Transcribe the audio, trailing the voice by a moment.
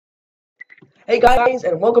Hey guys,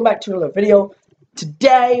 and welcome back to another video.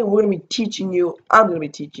 Today I'm going to be teaching you how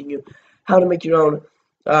to make your own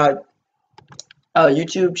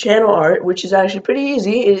YouTube channel art, which is actually pretty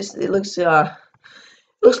easy. It looks a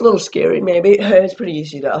little scary, maybe. It's pretty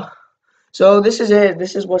easy though. So this is it.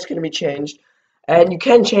 This is what's going to be changed, and you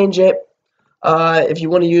can change it if you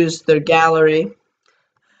want to use their gallery.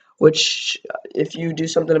 Which, if you do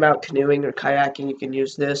something about canoeing or kayaking, you can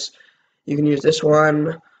use this. You can use this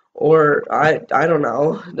one. Or I don't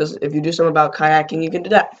know. If you do something about kayaking, you can do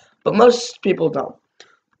that. But most people don't.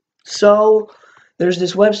 So there's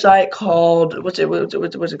this website called what's it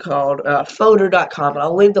called? Photo.com, and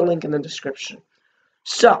I'll leave the link in the description.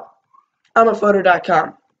 So I'm at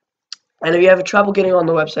photo.com, and if you have trouble getting on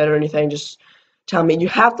the website or anything, just tell me. You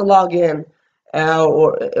have to log in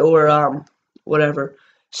or whatever.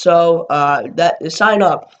 So that sign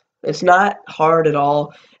up. It's not hard at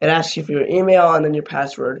all. It asks you for your email and then your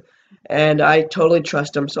password. And I totally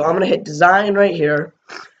trust them. So I'm going to hit design right here.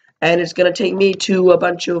 And it's going to take me to a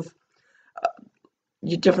bunch of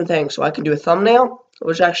different things. So I can do a thumbnail,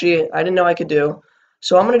 which actually I didn't know I could do.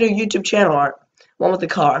 So I'm going to do YouTube channel art, one with the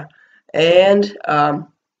car. And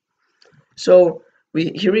so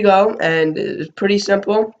here we go. And it's pretty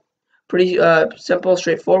simple. Pretty simple,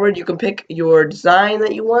 straightforward. You can pick your design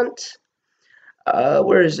that you want.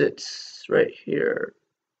 Where is it? Right here.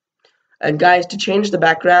 And guys, to change the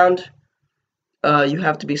background, you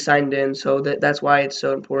have to be signed in, so that's why it's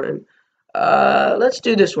so important. Let's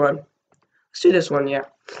do this one. Let's do this one, yeah.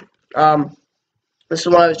 This is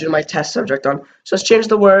what I was doing my test subject on. So let's change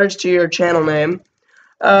the words to your channel name.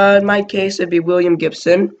 In my case, it'd be William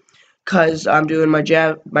Gibson, because I'm doing my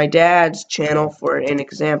dad's channel for an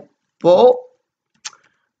example.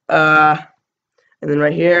 And then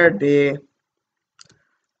right here, it'd be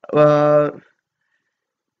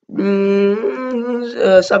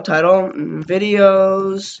subtitle,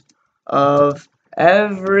 videos of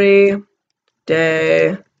everyday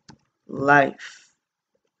life,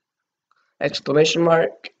 exclamation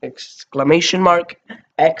mark, exclamation mark,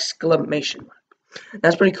 exclamation mark.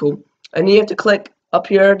 That's pretty cool. And you have to click up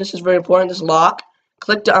here. This is very important. This lock.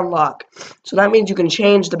 Click to unlock. So that means you can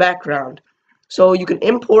change the background. So you can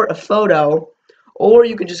import a photo, or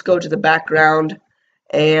you can just go to the background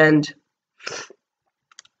and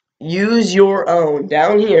use your own.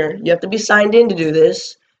 Down here, you have to be signed in to do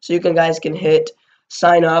this. So you guys can hit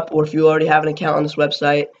sign up, or if you already have an account on this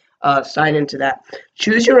website, sign into that.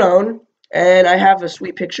 Choose your own. And I have a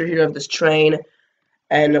sweet picture here of this train.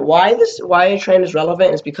 And why a train is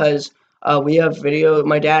relevant is because we have video.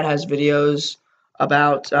 My dad has videos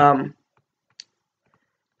about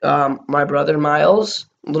my brother Miles,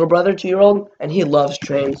 little brother, 2-year-old, and he loves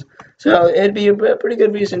trains. So it'd be a pretty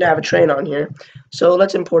good reason to have a train on here. So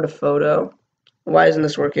let's import a photo. Why isn't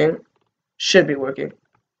this working? Should be working.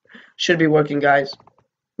 Should be working, guys.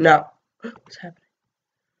 No. What's happening?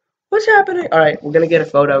 What's happening? Alright, we're going to get a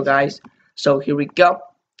photo, guys. So here we go.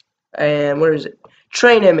 And where is it?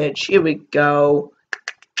 Train image. Here we go.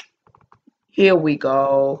 Here we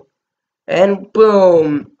go. And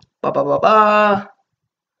boom. Ba ba ba ba.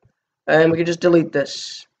 And we can just delete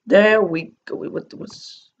this. There we go. What's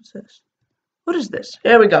this? What is this?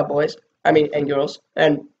 Here we go, boys. I mean, and girls,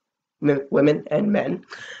 and women, and men,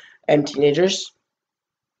 and teenagers.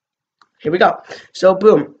 Here we go. So,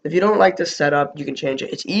 boom. If you don't like this setup, you can change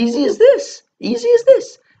it. It's easy as this. Easy as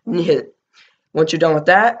this. And you hit it. Once you're done with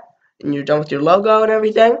that, and you're done with your logo and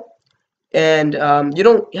everything, and you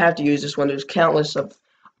don't have to use this one. There's countless of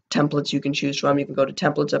templates you can choose from. You can go to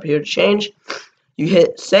templates up here to change. You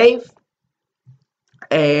hit save,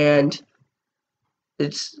 and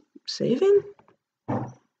it's saving.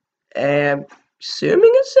 And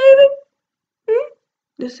assuming it's saving.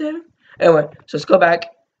 It's saving. Anyway, so let's go back,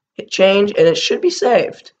 hit change, and it should be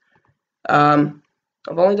saved. I've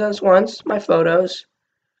only done this once. My photos.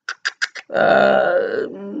 Profile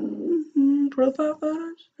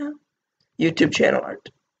photos. No. YouTube channel art.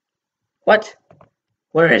 What?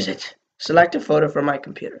 Where is it? Select a photo from my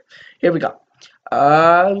computer. Here we go.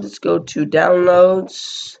 Let's go to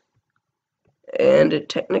downloads, and it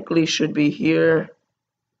technically should be here.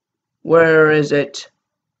 Where is it?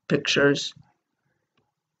 Pictures.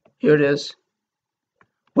 Here it is.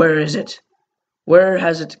 Where is it? Where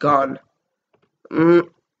has it gone?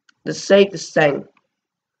 Let's save this thing.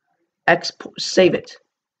 Export. Save it.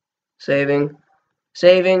 Saving.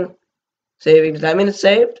 Saving. Saving. Does that mean it's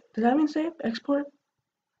saved? Does that mean saved? Export?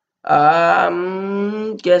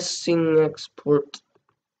 Guessing export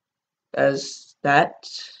as that.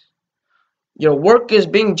 Your work is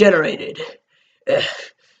being generated. Ugh,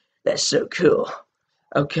 that's so cool.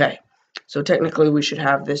 Okay, So technically we should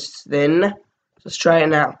have this then. Let's try it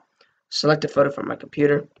now. Select a photo from my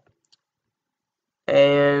computer.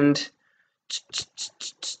 And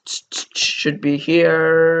should be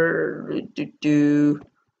here.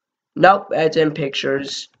 Nope, it's in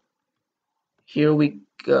pictures. Here we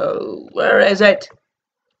go. Where is it?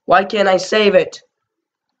 Why can't I save it?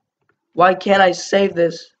 Why can't I save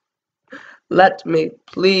this? Let me,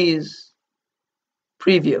 please.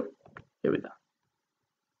 Preview. Here we go.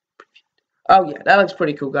 Oh yeah, that looks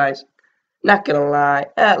pretty cool, guys. Not gonna lie,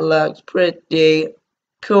 that looks pretty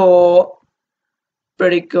cool.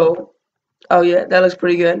 Pretty cool. Oh yeah, that looks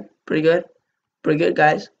pretty good. Pretty good. Pretty good,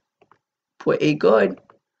 guys. Pretty good.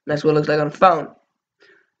 That's what it looks like on the phone.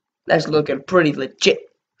 That's looking pretty legit.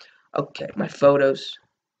 Okay, my photos.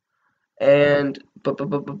 And but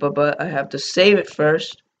I have to save it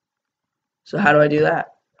first. So how do I do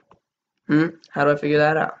that? How do I figure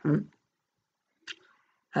that out?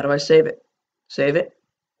 How do I save it? Save it?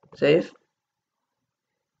 Save?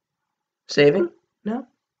 Saving? No?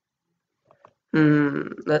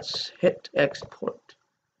 Let's hit export.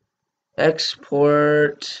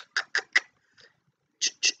 Export.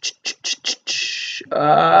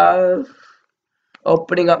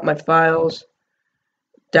 Opening up my files.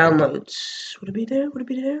 Downloads. Would it be there? Would it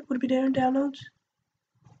be there? Would it be there in downloads?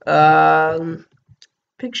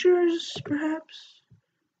 Pictures, perhaps?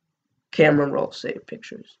 Camera roll, save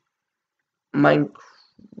pictures. Minecraft.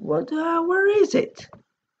 What? Where is it?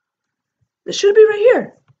 It should be right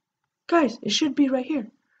here. Guys, it should be right here.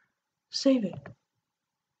 Save it.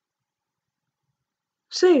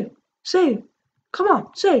 Save. Save. Come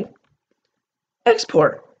on, save.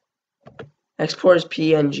 Export. Export is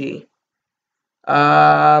PNG.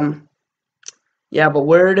 Yeah, but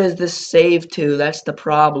where does this save to? That's the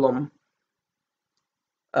problem.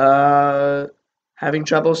 Having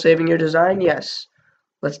trouble saving your design? Yes.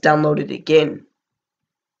 Let's download it again.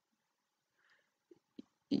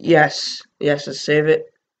 Yes. Yes, let's save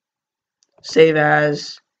it. Save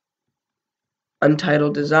as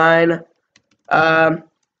untitled design. Channel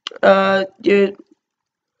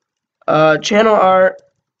art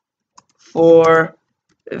for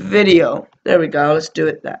video. There we go. Let's do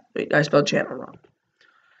it that. Wait, I spelled channel wrong.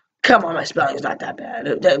 Come on, my spelling's not that bad.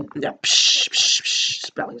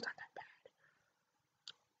 Spelling's not that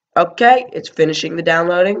bad. Okay, it's finishing the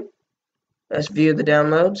downloading. Let's view the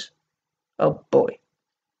downloads. Oh boy.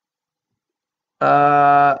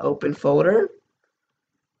 Open folder.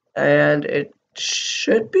 And it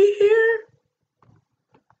should be here.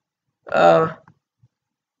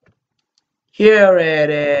 Here it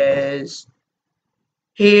is.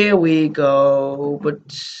 Here we go. But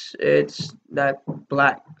it's not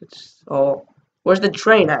black. It's all. Where's the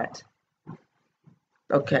train at?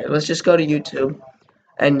 Okay, let's just go to YouTube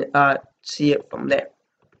and see it from there.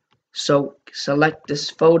 So select this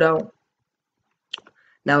photo.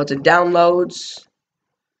 Now it's in downloads.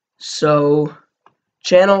 So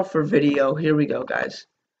channel for video. Here we go, guys.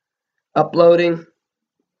 Uploading.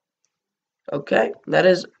 Okay, that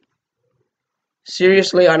is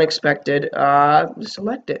seriously unexpected.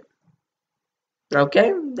 Select it.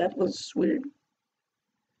 Okay, that was weird.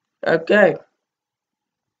 Okay.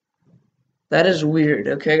 That is weird,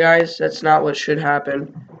 okay guys? That's not what should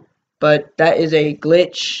happen. But that is a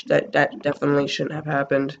glitch. That definitely shouldn't have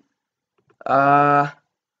happened.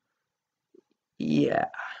 Yeah.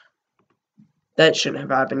 That shouldn't have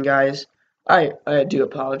happened, guys. I do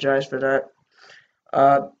apologize for that.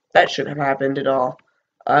 That shouldn't have happened at all.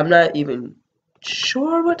 I'm not even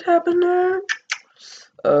sure what happened there.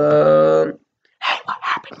 Hey, what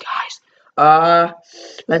happened, guys?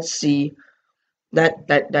 Let's see.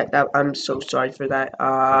 That I'm so sorry for that.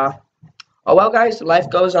 Oh well, guys, life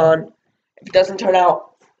goes on. If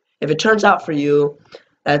it turns out for you,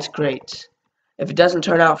 that's great. If it doesn't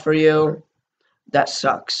turn out for you, that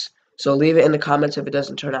sucks. So leave it in the comments if it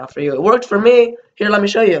doesn't turn out for you. It worked for me. Here, let me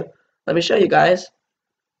show you. Let me show you, guys.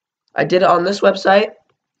 I did it on this website.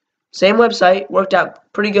 Same website. Worked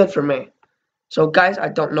out pretty good for me. So, guys, I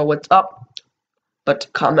don't know what's up,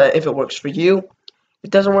 but comment if it works for you. If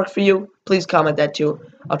it doesn't work for you, please comment that too.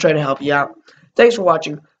 I'll try to help you out. Thanks for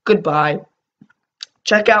watching. Goodbye.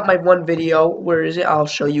 Check out my one video. Where is it? I'll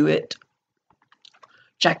show you it.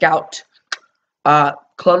 Check out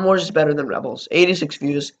Clone Wars is better than Rebels. 86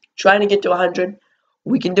 views. Trying to get to 100.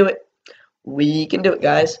 We can do it. We can do it,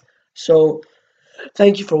 guys. So,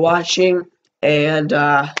 thank you for watching. And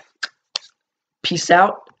peace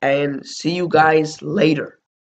out. And see you guys later.